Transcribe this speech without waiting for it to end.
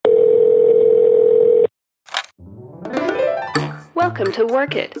Welcome to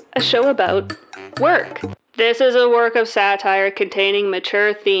Work It, a show about work. This is a work of satire containing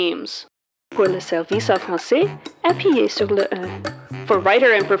mature themes. Pour le service en français, appuyez sur le 1. For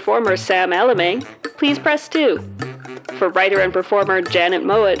writer and performer Sam Alamang, please press 2. For writer and performer Janet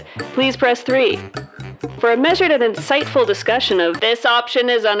Mowat, please press 3. For a measured and insightful discussion of this option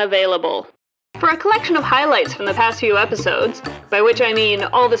is unavailable. For a collection of highlights from the past few episodes, by which I mean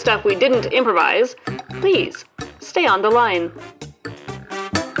all the stuff we didn't improvise, please stay on the line.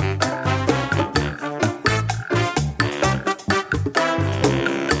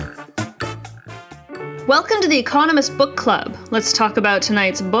 Welcome to the Economist Book Club. Let's talk about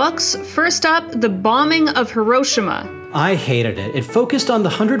tonight's books. First up, The Bombing of Hiroshima. I hated it. It focused on the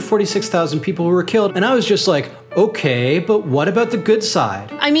 146,000 people who were killed, and I was just like, okay, but what about the good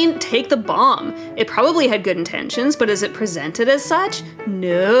side? I mean, take the bomb. It probably had good intentions, but is it presented as such?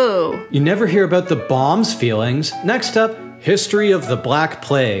 No. You never hear about the bomb's feelings. Next up, History of the Black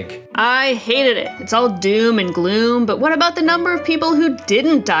Plague. I hated it. It's all doom and gloom, but what about the number of people who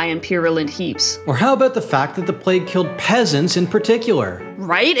didn't die in purulent heaps? Or how about the fact that the plague killed peasants in particular?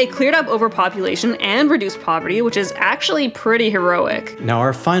 Right? It cleared up overpopulation and reduced poverty, which is actually pretty heroic. Now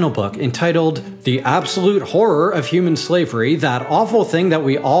our final book, entitled The Absolute Horror of Human Slavery, that awful thing that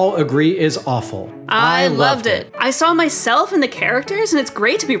we all agree is awful. I loved it. I saw myself in the characters, and it's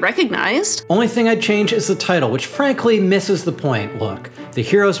great to be recognized. Only thing I'd change is the title, which frankly misses the point. Look, the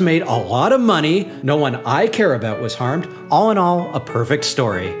heroes made a lot of money, no one I care about was harmed. All in all, a perfect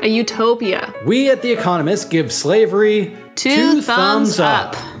story. A utopia. We at The Economist give slavery two thumbs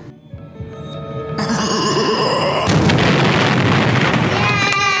up.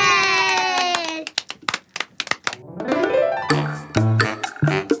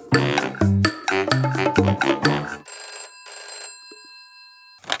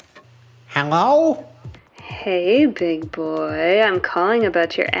 Hello? Hey, big boy. I'm calling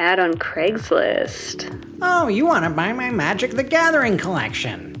about your ad on Craigslist. Oh, you want to buy my Magic the Gathering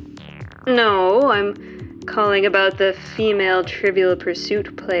collection? No, I'm calling about the female Trivial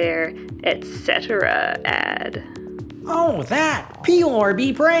Pursuit player, etc. ad. Oh, that. Pelor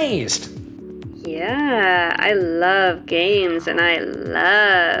be praised. Yeah, I love games and I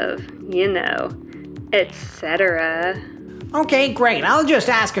love, etc. Okay, great. I'll just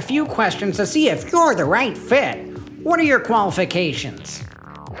ask a few questions to see if you're the right fit. What are your qualifications?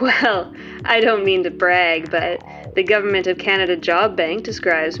 Well, I don't mean to brag, but the Government of Canada Job Bank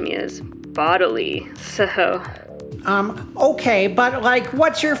describes me as bodily, so... Okay, but,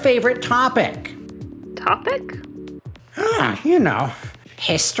 what's your favorite topic? Topic?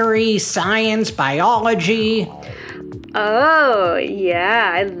 History, science, biology... Oh,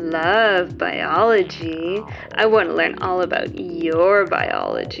 yeah, I love biology. I want to learn all about your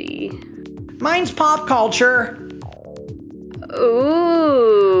biology. Mine's pop culture.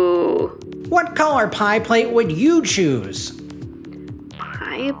 Ooh. What color pie plate would you choose?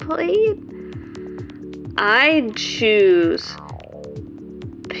 Pie plate? I'd choose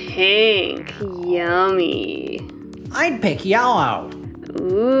pink. Yummy. I'd pick yellow.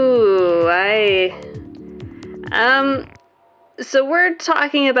 Ooh, So we're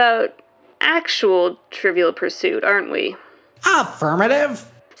talking about actual Trivial Pursuit, aren't we? Affirmative.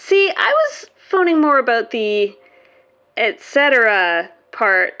 See, I was phoning more about the etc.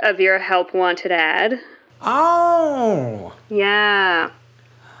 part of your help wanted ad. Oh. Yeah.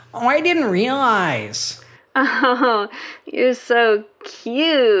 Oh, I didn't realize. Oh, you're so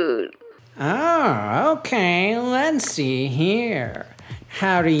cute. Oh, okay. Let's see here.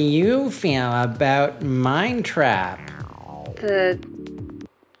 How do you feel about Mind Trap? The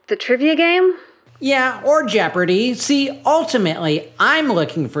trivia game? Yeah, or Jeopardy. See, ultimately, I'm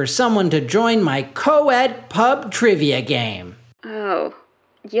looking for someone to join my co-ed pub trivia game. Oh.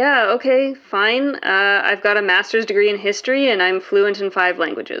 Yeah, okay, fine. I've got a master's degree in history and I'm fluent in 5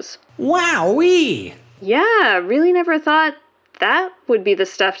 languages. Wowee! Yeah, really never thought that would be the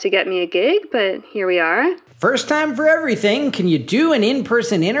stuff to get me a gig, but here we are. First time for everything. Can you do an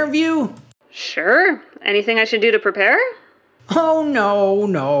in-person interview? Sure. Anything I should do to prepare? Oh,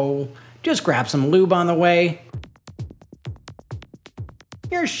 no. Just grab some lube on the way.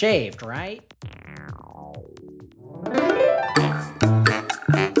 You're shaved, right?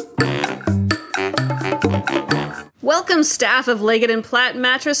 Welcome, staff of Leggett & Platt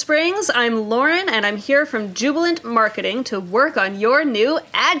Mattress Springs. I'm Lauren, and I'm here from Jubilant Marketing to work on your new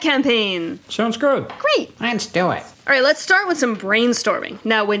ad campaign. Sounds good. Great. Let's do it. All right, let's start with some brainstorming.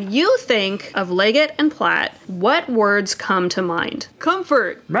 Now, when you think of Leggett & Platt, what words come to mind?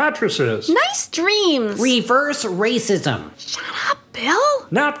 Comfort. Mattresses. Nice dreams. Reverse racism. Shut up, Bill.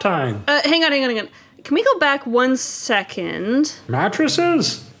 Nap time. Hang on. can we go back 1 second?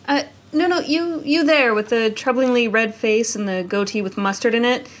 Mattresses? No, you there with the troublingly red face and the goatee with mustard in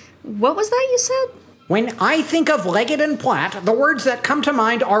it. What was that you said? When I think of Leggett and Platt, the words that come to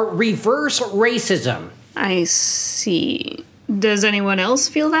mind are reverse racism. I see. Does anyone else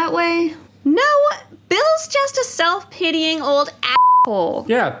feel that way? No, Bill's just a self-pitying old asshole.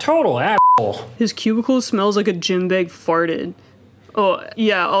 Yeah, total asshole. His cubicle smells like a gym bag farted. Oh,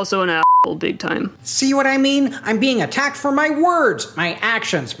 yeah, also an asshole big time. See what I mean? I'm being attacked for my words, my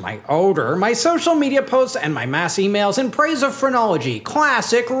actions, my odor, my social media posts, and my mass emails in praise of phrenology.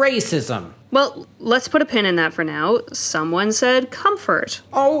 Classic racism. Well, let's put a pin in that for now. Someone said comfort.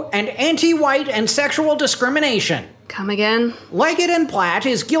 Oh, and anti-white and sexual discrimination. Come again? Leggett and Platt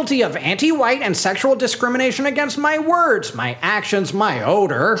is guilty of anti-white and sexual discrimination against my words, my actions, my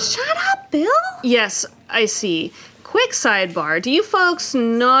odor. Shut up, Bill! Yes, I see. Quick sidebar, do you folks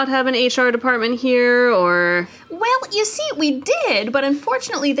not have an HR department here, or...? Well, you see, we did, but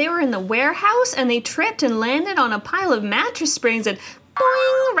unfortunately they were in the warehouse and they tripped and landed on a pile of mattress springs and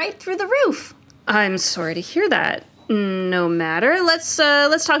boing, right through the roof. I'm sorry to hear that. No matter. Let's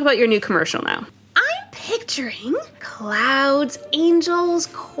talk about your new commercial now. I'm picturing clouds, angels,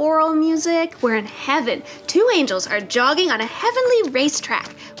 choral music. We're in heaven. 2 angels are jogging on a heavenly racetrack.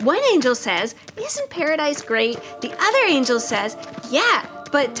 One angel says, "Isn't paradise great?" The other angel says, "Yeah,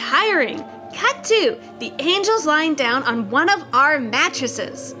 but tiring." Cut to the angels lying down on one of our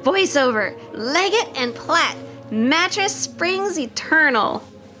mattresses. Voiceover, Leggett and Platt, mattress springs eternal.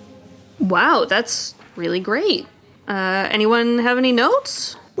 Wow, that's really great. Anyone have any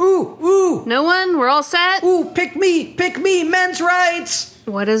notes? Ooh. No one? We're all set? Ooh, pick me, men's rights.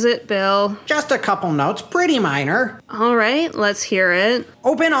 What is it, Bill? Just a couple notes, pretty minor. All right, let's hear it.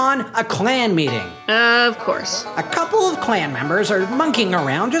 Open on a Klan meeting. Of course. A couple of Klan members are monkeying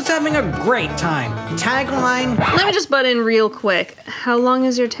around, just having a great time. Tagline? Let me just butt in real quick. How long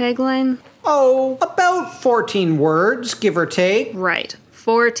is your tagline? Oh, about 14 words, give or take. Right,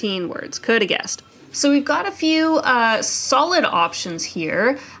 14 words. Could have guessed. So we've got a few solid options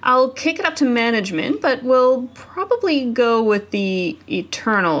here. I'll kick it up to management, but we'll probably go with the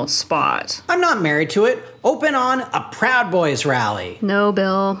eternal spot. I'm not married to it. Open on a Proud Boys rally. No,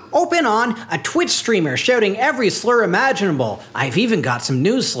 Bill. Open on a Twitch streamer shouting every slur imaginable. I've even got some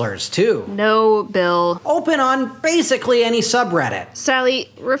new slurs, too. No, Bill. Open on basically any subreddit. Sally,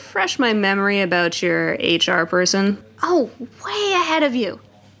 refresh my memory about your HR person. Oh, way ahead of you.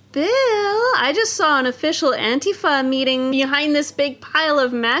 Bill, I just saw an official Antifa meeting behind this big pile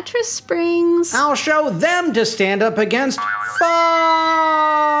of mattress springs. I'll show them to stand up against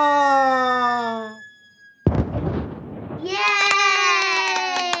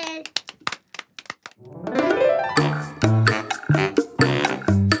Yay!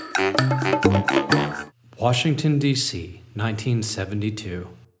 Washington, D.C., 1972.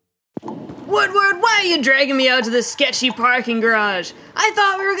 Woodward, why are you dragging me out to this sketchy parking garage? I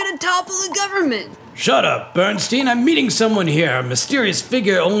thought we were gonna topple the government. Shut up, Bernstein. I'm meeting someone here, a mysterious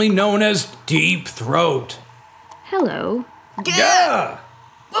figure only known as Deep Throat. Hello. Yeah!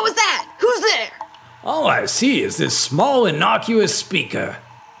 What was that? Who's there? All I see is this small, innocuous speaker.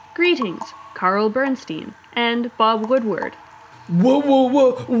 Greetings, Carl Bernstein and Bob Woodward.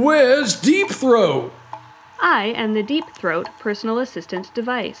 Whoa, where's Deep Throat? I am the Deep Throat personal assistant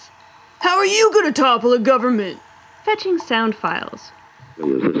device. How are you gonna topple a government? Fetching sound files.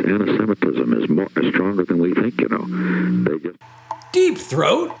 This anti-Semitism is stronger than we think, you know. Deep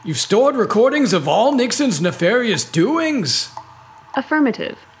Throat? You've stored recordings of all Nixon's nefarious doings?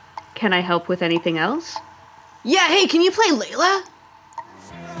 Affirmative. Can I help with anything else? Yeah, hey, can you play Layla?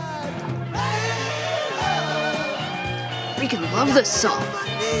 Freaking love this song.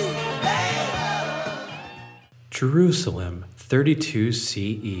 Jerusalem, 32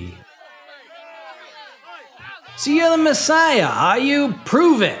 CE. So you're the Messiah, are you?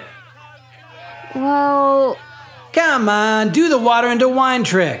 Prove it. Well, Come on, do the water into wine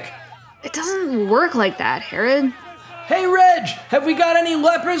trick. it doesn't work like that, Herod. Hey, Reg, have we got any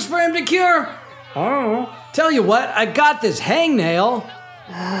lepers for him to cure? Oh. Tell you what, I got this hangnail.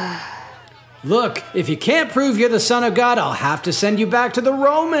 Look, if you can't prove you're the Son of God, I'll have to send you back to the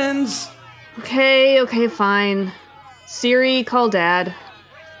Romans. Okay, fine. Siri, call Dad.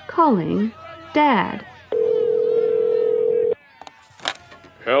 Calling Dad.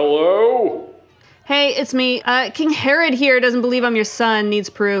 Hello? Hey, it's me. King Herod here doesn't believe I'm your son, needs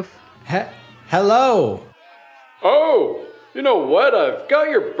proof. Hello. Oh, you know what? I've got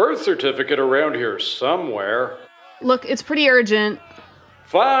your birth certificate around here somewhere. Look, it's pretty urgent.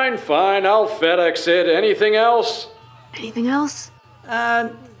 Fine, I'll FedEx it. Anything else? Anything else?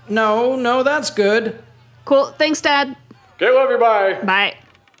 No, that's good. Cool. Thanks, Dad. Okay, love you, bye. Bye.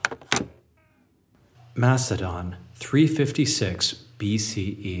 Macedon, 356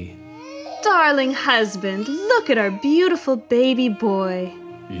 BCE. Darling husband, look at our beautiful baby boy.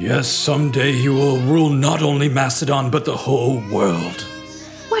 Yes, someday he will rule not only Macedon, but the whole world.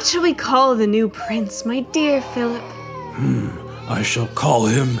 What shall we call the new prince, my dear Philip? I shall call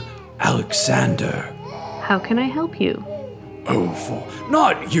him Alexander. How can I help you?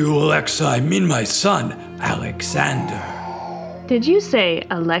 Not you, Alexa, I mean my son, Alexander. Did you say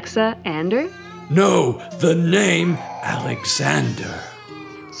Alexa Ander? No, the name Alexander.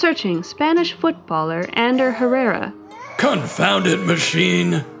 Searching Spanish footballer Ander Herrera. Confound it,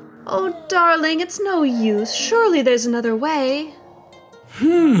 machine. Oh, darling, it's no use. Surely there's another way.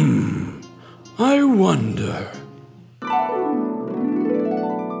 I wonder.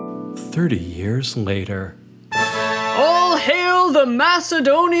 30 years later. All hail the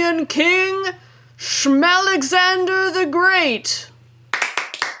Macedonian king, Schmalexander the Great!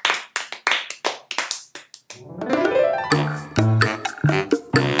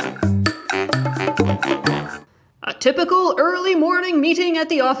 A typical early morning meeting at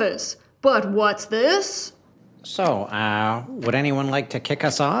the office. But what's this? So, would anyone like to kick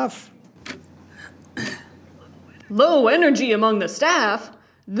us off? Low energy among the staff.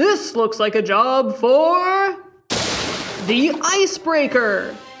 This looks like a job for the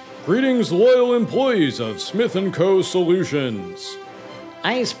Icebreaker. Greetings, loyal employees of Smith & Co. Solutions.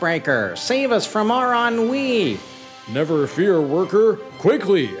 Icebreaker, save us from our ennui. Never fear, worker.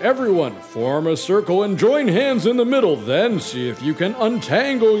 Quickly, everyone, form a circle and join hands in the middle. Then see if you can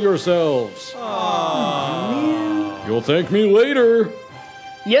untangle yourselves. You'll thank me later.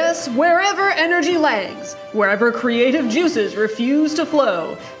 Yes, wherever energy lags, wherever creative juices refuse to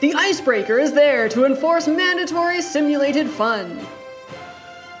flow, the Icebreaker is there to enforce mandatory simulated fun.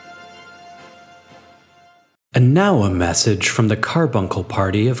 And now a message from the Carbuncle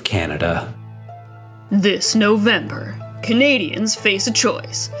Party of Canada. This November, Canadians face a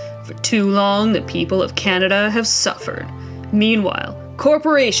choice. For too long, the people of Canada have suffered. Meanwhile,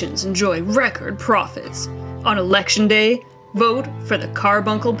 corporations enjoy record profits. On Election Day, vote for the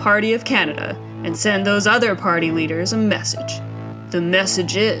Carbuncle Party of Canada and send those other party leaders a message. The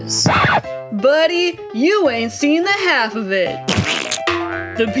message is, buddy, you ain't seen the half of it.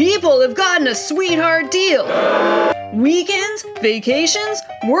 The people have gotten a sweetheart deal. Weekends, vacations,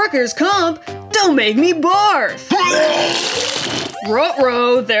 workers' comp, don't make me barf.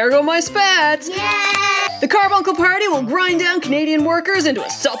 Ruh-roh, there go my spats. Yeah. The Carbuncle Party will grind down Canadian workers into a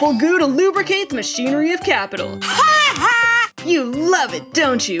supple goo to lubricate the machinery of capital. Ha ha! You love it,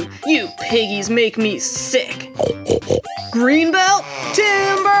 don't you? You piggies make me sick. Greenbelt,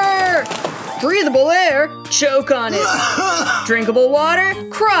 timber! Breathable air, choke on it. Drinkable water,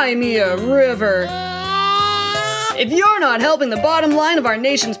 cry me a river. If you're not helping the bottom line of our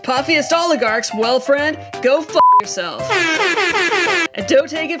nation's puffiest oligarchs, well, friend, go f*** yourself. And don't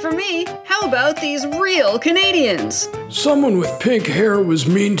take it from me, how about these real Canadians? Someone with pink hair was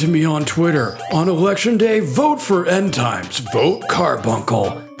mean to me on Twitter. On Election Day, vote for End Times. Vote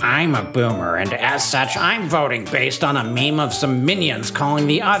Carbuncle. I'm a boomer, and as such, I'm voting based on a meme of some minions calling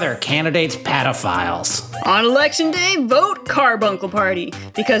the other candidates pedophiles. On Election Day, vote Carbuncle Party,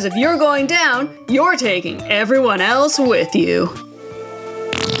 because if you're going down, you're taking everyone else with you.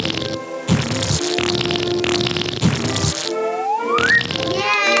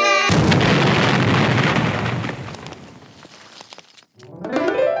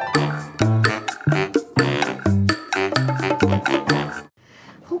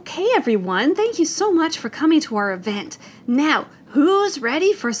 Okay, everyone, thank you so much for coming to our event. Now, who's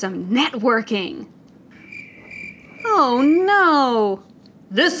ready for some networking? Oh no!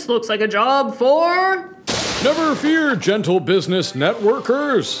 This looks like a job for... Never fear, gentle business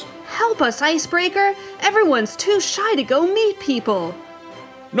networkers. Help us, Icebreaker. Everyone's too shy to go meet people.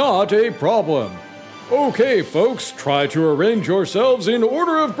 Not a problem. Okay, folks, try to arrange yourselves in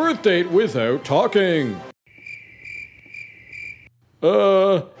order of birth date without talking.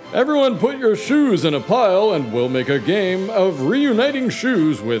 Everyone put your shoes in a pile and we'll make a game of reuniting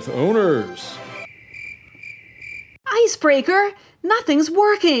shoes with owners. Icebreaker, nothing's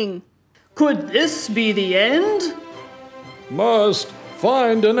working. Could this be the end? Must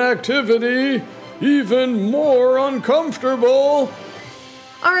find an activity even more uncomfortable.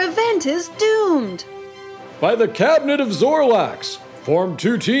 Our event is doomed. By the Cabinet of Zorlax, form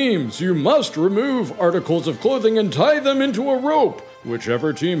 2 teams. You must remove articles of clothing and tie them into a rope.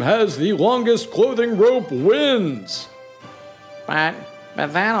 Whichever team has the longest clothing rope wins. But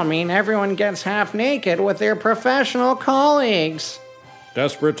that'll mean everyone gets half naked with their professional colleagues.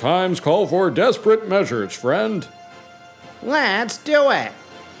 Desperate times call for desperate measures, friend. Let's do it.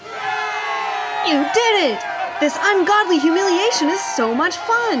 You did it! This ungodly humiliation is so much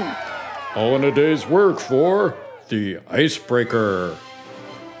fun. All in a day's work for the Icebreaker.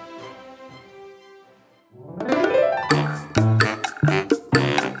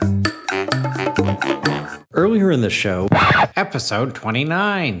 Earlier in the show, Episode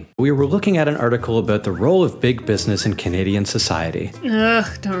 29. we were looking at an article about the role of big business in Canadian society. Ugh,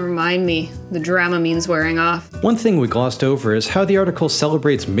 don't remind me. The Dramamine's wearing off. One thing we glossed over is how the article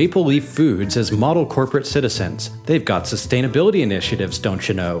celebrates Maple Leaf Foods as model corporate citizens. They've got sustainability initiatives, don't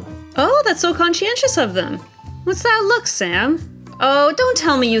you know? Oh, that's so conscientious of them. What's that look, Sam? Oh, don't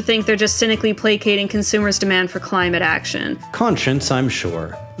tell me you think they're just cynically placating consumers' demand for climate action. Conscience, I'm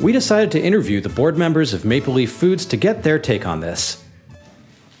sure. We decided to interview the board members of Maple Leaf Foods to get their take on this.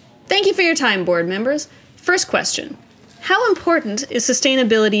 Thank you for your time, board members. First question. How important is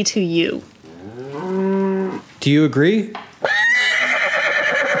sustainability to you? Do you agree?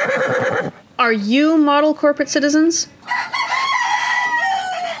 Are you model corporate citizens?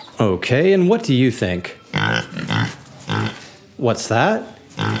 Okay, and what do you think? What's that?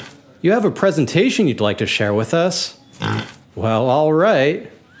 You have a presentation you'd like to share with us? Well, all right.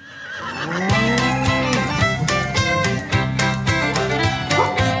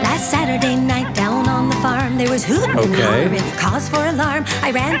 Last Saturday night down on the farm, there was hooting Okay. and hollering, cause for alarm.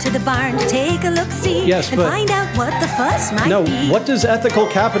 I ran to the barn to take a look-see Yes, and but- find out what the fuss might No, be. what does ethical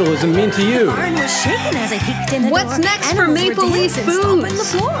capitalism mean to The you? barn was shaking as I peeked in the What's door. next for Animals were Maple Leaf dancing, stomping the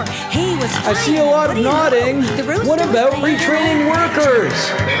Foods? floor. Hay was I see a lot of nodding. What about retraining workers?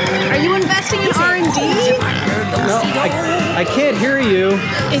 Are you investing in R&D? No, I can't hear you.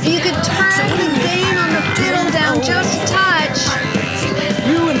 If you could turn the gain on the fiddle down just a touch.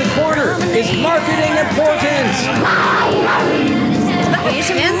 You in the corner. Is marketing important?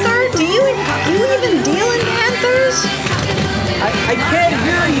 Panther? Do you even deal in panthers? I can't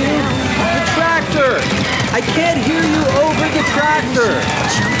hear you. The tractor. I can't hear you over the tractor.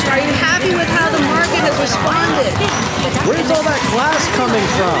 Are you happy with how the market has responded? Where's all that glass coming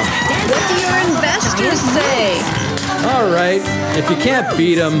from? What do your investors say? All right, if you can't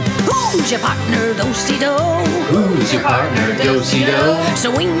beat them. Who's your partner, do-si-do? Who's your partner, do-si-do?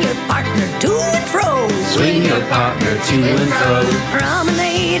 Swing your partner to and fro. Swing your partner to and fro.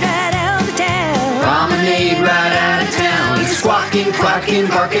 Promenade right out of town. Promenade right out of town. He's squawking, quacking,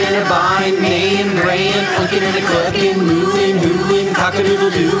 barking, and a buying, neighing, braying, funkin' and a clucking, mooing, hooing,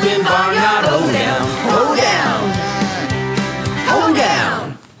 cock-a-doodle-dooing, barnyard, ho down, ho down, ho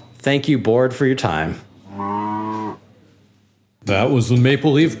down. Thank you, board, for your time. That was the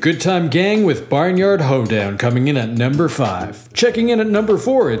Maple Leaf Good Time Gang with Barnyard Hoedown coming in at number 5. Checking in at number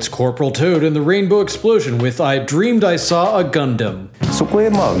 4, it's Corporal Toad and the Rainbow Explosion with I Dreamed I Saw a Gundam. そこへ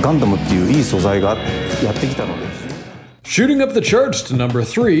ガンダムっていういい素材がやってきたので Shooting up the charts to number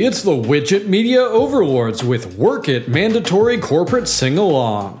 3, it's the Widget Media Overlords with Work It Mandatory Corporate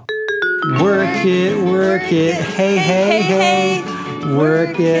Sing-Along. Work it, hey, hey, hey.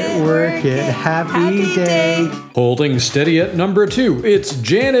 Work it, happy day. Holding steady at number 2, it's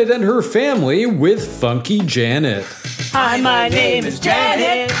Janet and her family with Funky Janet. Hi, my name is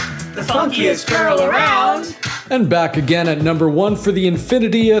Janet, the funkiest girl around. And back again at number 1 for the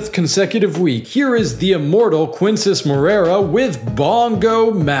infinitieth consecutive week, here is the immortal Quintus Moreira with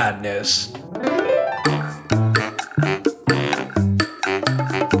Bongo Madness.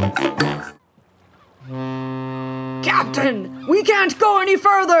 Captain, we can't go any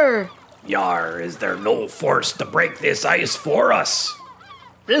further. Yar, is there no force to break this ice for us?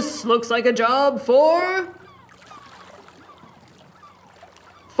 This looks like a job for...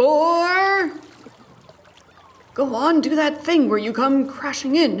 Go on, do that thing where you come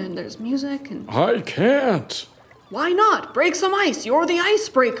crashing in and there's music and... I can't. Why not? Break some ice. You're the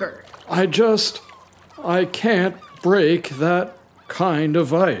icebreaker. I can't break that kind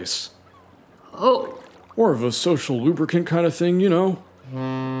of ice. Oh. More of a social lubricant kind of thing, you know?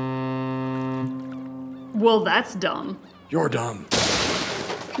 Well, that's dumb. You're dumb.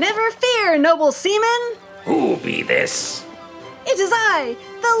 Never fear, noble seaman. Who be this? It is I,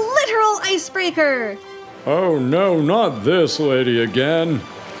 the literal icebreaker. Oh no, not this lady again.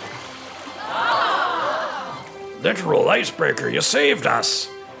 Literal icebreaker, you saved us.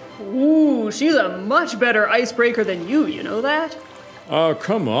 Ooh, she's a much better icebreaker than you know that?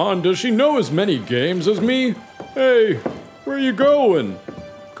 Come on, does she know as many games as me? Hey, where you going?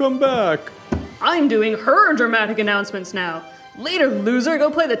 Come back. I'm doing her dramatic announcements now. Later, loser,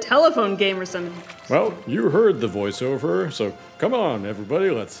 go play the telephone game or something. Well, you heard the voiceover, so come on, everybody,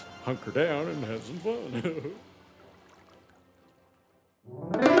 let's hunker down and have some fun.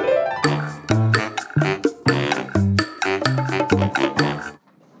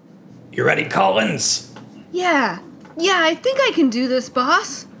 You ready, Collins? Yeah, I think I can do this,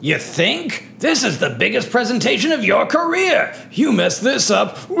 boss. You think? This is the biggest presentation of your career. You mess this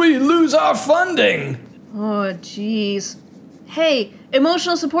up, we lose our funding. Oh, jeez. Hey,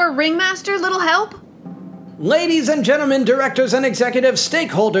 emotional support ringmaster, little help? Ladies and gentlemen, directors and executive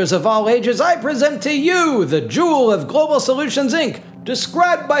stakeholders of all ages, I present to you the jewel of Global Solutions, Inc.,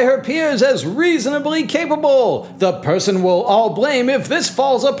 described by her peers as reasonably capable. The person we'll all blame if this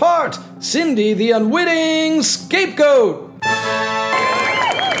falls apart. Cindy, the unwitting scapegoat.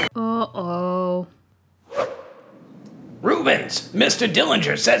 Uh-oh. Rubens, Mr.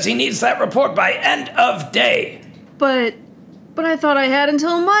 Dillinger says he needs that report by end of day. But I thought I had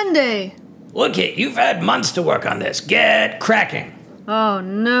until Monday. Look it, you've had months to work on this. Get cracking. Oh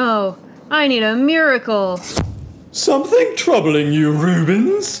no, I need a miracle. Something troubling you,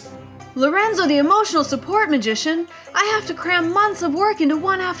 Rubens? Lorenzo, the emotional support magician, I have to cram months of work into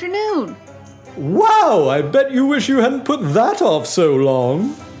one afternoon. Wow, I bet you wish you hadn't put that off so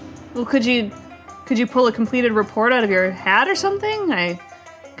long. Well, could you pull a completed report out of your hat or something? I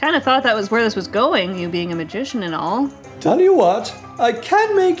kind of thought that was where this was going, you being a magician and all. Tell you what, I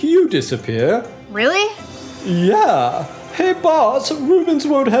can make you disappear. Really? Yeah. Hey boss, Rubens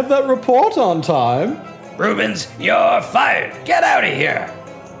won't have that report on time. Rubens, you're fired. Get out of here.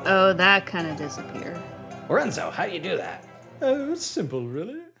 Oh, that kind of disappear. Lorenzo, how do you do that? It's simple,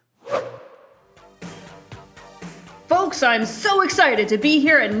 really. Folks, I'm so excited to be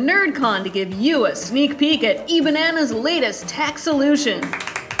here at NerdCon to give you a sneak peek at eBanana's latest tech solution.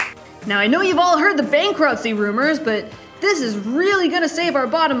 Now, I know you've all heard the bankruptcy rumors, but this is really gonna save our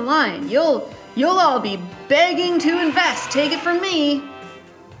bottom line. You'll all be begging to invest, take it from me.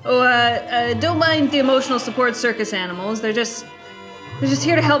 Oh, don't mind the emotional support circus animals. They're just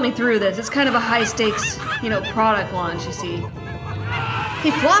here to help me through this. It's kind of a high stakes, product launch, you see. Hey,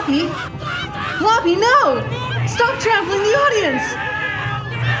 Floppy! Floppy, no! Stop trampling the audience!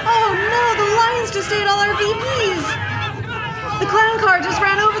 Oh no, the lions just ate all our VPs! The clown car just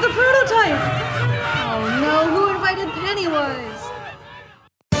ran over the prototype! Oh no, who invited Pennywise?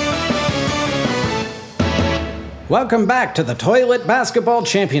 Welcome back to the Toilet Basketball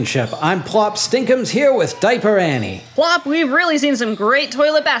Championship. I'm Plop Stinkums here with Diaper Annie. Plop, we've really seen some great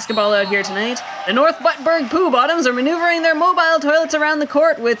toilet basketball out here tonight. The North Buttburg Poo Bottoms are maneuvering their mobile toilets around the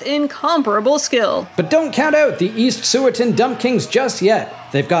court with incomparable skill. But don't count out the East Sewerton Dump Kings just yet.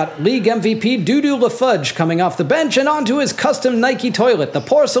 They've got league MVP Doodoo LaFudge coming off the bench and onto his custom Nike toilet, the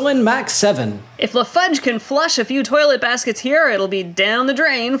Porcelain Max 7. If LaFudge can flush a few toilet baskets here, it'll be down the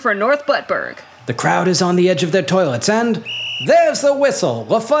drain for North Buttburg. The crowd is on the edge of their toilets, and there's the whistle.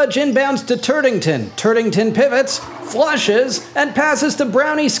 LaFudge inbounds to Turdington. Turdington pivots, flushes, and passes to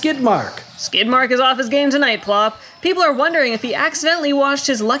Brownie Skidmark. Skidmark is off his game tonight, Plop. People are wondering if he accidentally washed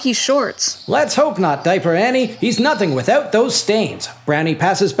his lucky shorts. Let's hope not, Diaper Annie. He's nothing without those stains. Brownie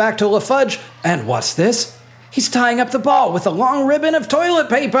passes back to LaFudge, and what's this? He's tying up the ball with a long ribbon of toilet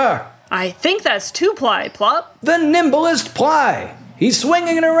paper. I think that's 2-ply, Plop. The nimblest ply. He's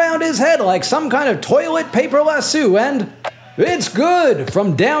swinging it around his head like some kind of toilet paper lasso, and it's good!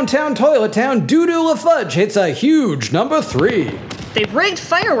 From downtown Toilet Town, Doodoo LaFudge hits a huge number 3. They've rigged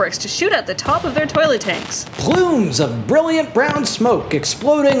fireworks to shoot at the top of their toilet tanks. Plumes of brilliant brown smoke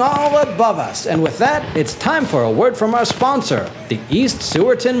exploding all above us. And with that, it's time for a word from our sponsor, the East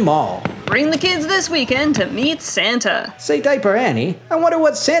Sewerton Mall. Bring the kids this weekend to meet Santa. Say, Diaper Annie, I wonder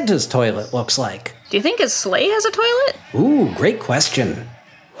what Santa's toilet looks like. Do you think his sleigh has a toilet? Ooh, great question.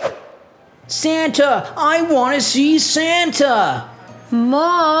 Santa, I want to see Santa.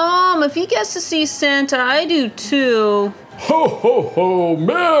 Mom, if he gets to see Santa, I do too. Ho, ho, ho!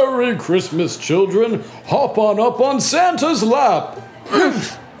 Merry Christmas, children! Hop on up on Santa's lap!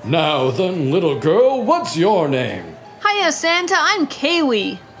 Now then, little girl, what's your name? Hiya, Santa, I'm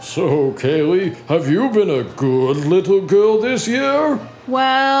Kaylee. So, Kaylee, have you been a good little girl this year?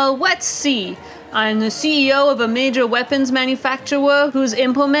 Well, let's see. I'm the CEO of a major weapons manufacturer whose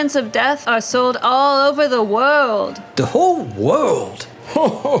implements of death are sold all over the world. The whole world? Ho,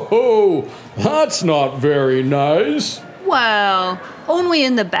 ho, ho! That's not very nice. Well, only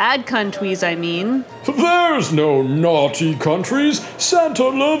in the bad countries, I mean. There's no naughty countries. Santa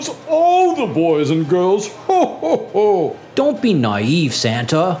loves all the boys and girls. Ho, ho, ho! Don't be naive,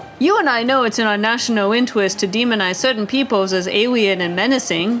 Santa. You and I know it's in our national interest to demonize certain peoples as alien and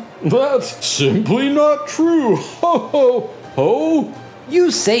menacing. That's simply not true. Ho, ho, ho! You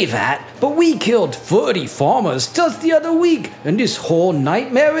say that, but we killed 30 farmers just the other week, and this whole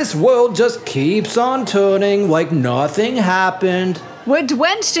nightmarish world just keeps on turning like nothing happened. We're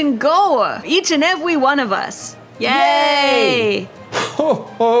drenched in gore, each and every one of us. Yay!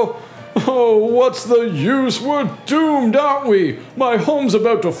 Oh, what's the use? We're doomed, aren't we? My home's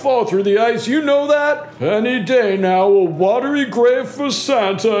about to fall through the ice, you know that? Any day now, a watery grave for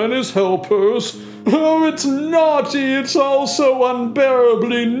Santa and his helpers. Oh, it's naughty, it's all so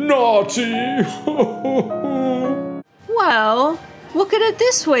unbearably naughty. Well, look at it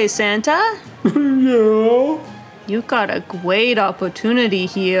this way, Santa. Yeah? You've got a great opportunity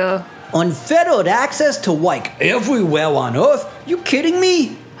here. Unfettered access to like everywhere on Earth? You kidding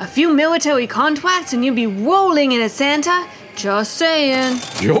me? A few military contracts and you'd be rolling in it, Santa. Just saying.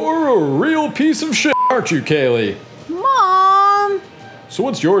 You're a real piece of shit, aren't you, Kaylee? Mom! So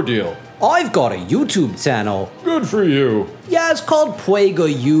what's your deal? I've got a YouTube channel. Good for you. Yeah, it's called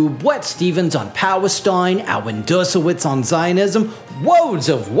PragerU. Brett Stevens on Palestine, Alan Dershowitz on Zionism. Loads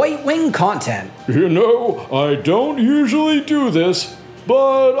of right-wing content. You know, I don't usually do this,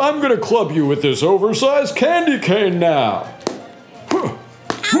 but I'm gonna club you with this oversized candy cane now.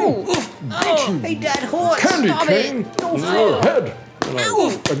 Ow! Hey, Dad, horse! Candy cane in your head.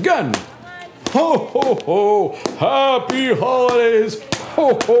 Again. Ho, ho, ho. Happy holidays.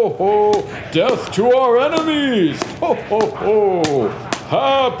 Ho, ho, ho. Death to our enemies. Ho, ho, ho.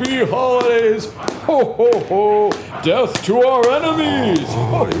 Happy holidays. Ho, ho, ho. Death to our enemies.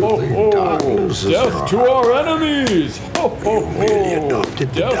 Ho, ho, ho. Death to our enemies. Ho, ho, ho.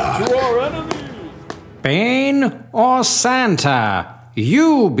 Death to our enemies. Bane or Santa?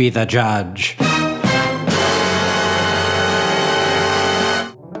 You be the judge.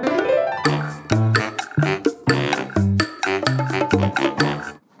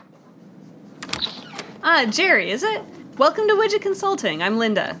 Jerry, is it? Welcome to Widget Consulting. I'm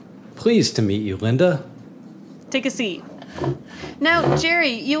Linda. Pleased to meet you, Linda. Take a seat. Now, Jerry,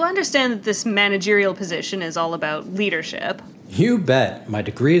 you understand that this managerial position is all about leadership. You bet. My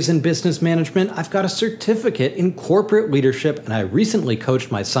degree is in business management. I've got a certificate in corporate leadership, and I recently coached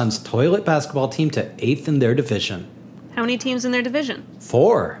my son's toilet basketball team to 8th in their division. How many teams in their division?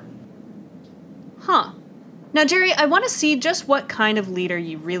 4. Huh. Now, Jerry, I want to see just what kind of leader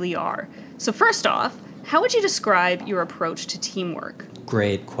you really are. So first off, how would you describe your approach to teamwork?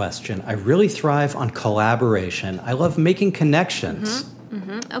 Great question. I really thrive on collaboration. I love making connections.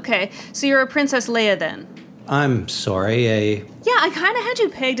 Okay, so you're a Princess Leia then? I'm sorry, Yeah, I kind of had you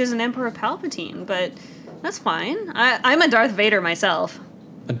pegged as an Emperor Palpatine, but that's fine. I'm a Darth Vader myself.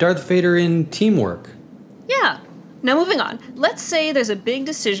 a Darth Vader in teamwork. Yeah. Now moving on. Let's say there's a big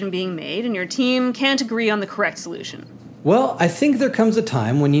decision being made and your team can't agree on the correct solution. Well, I think there comes a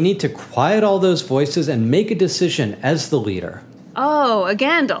time when you need to quiet all those voices and make a decision as the leader. Oh, a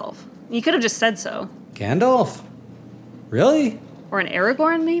Gandalf. You could have just said so. Gandalf? Really? Or an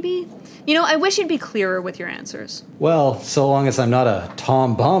Aragorn, maybe? You know, I wish you'd be clearer with your answers. Well, so long as I'm not a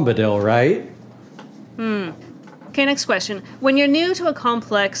Tom Bombadil, right? Okay, next question. When you're new to a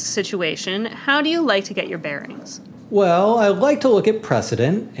complex situation, how do you like to get your bearings? Well, I like to look at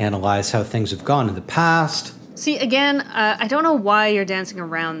precedent, analyze how things have gone in the past. See, again, I don't know why you're dancing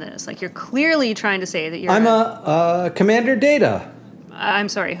around this. Like, you're clearly trying to say that you're... I'm Commander Data. I'm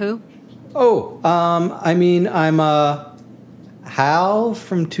sorry, who? Oh, I'm Hal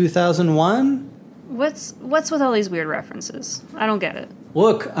from 2001? What's with all these weird references? I don't get it.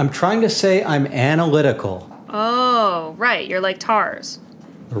 Look, I'm trying to say I'm analytical. Oh, right, you're like TARS.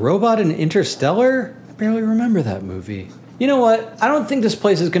 The robot in Interstellar? I barely remember that movie. You know what? I don't think this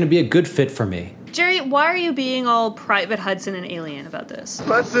place is going to be a good fit for me. Jerry, why are you being all Private Hudson and Alien about this?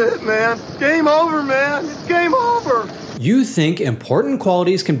 That's it, man. Game over, man. It's game over. You think important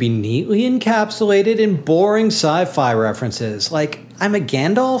qualities can be neatly encapsulated in boring sci-fi references, like, I'm a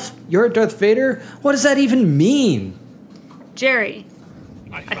Gandalf? You're a Darth Vader? What does that even mean? Jerry,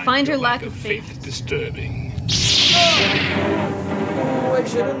 I find your lack of faith disturbing. Oh, I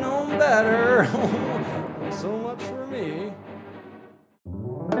should have known better. So much for me.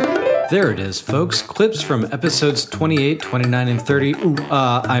 There it is, folks. Clips from episodes 28, 29, and 30.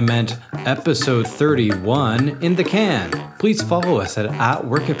 I meant episode 31 in the can. Please follow us at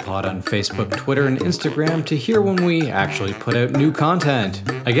 @WorkItPod on Facebook, Twitter, and Instagram to hear when we actually put out new content.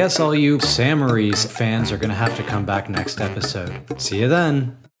 I guess all you Sam Maurice fans are gonna have to come back next episode. See you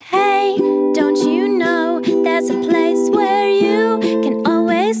then. Hey, don't you know there's a place where you can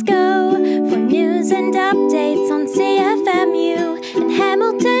always go for news and updates on CFMU and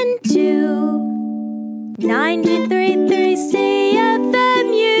Hamilton too. 93.3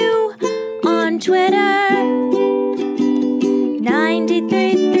 CFMU on Twitter.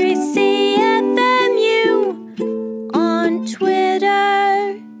 93.3 CFMU on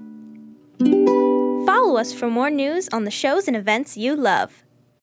Twitter. Follow us for more news on the shows and events you love.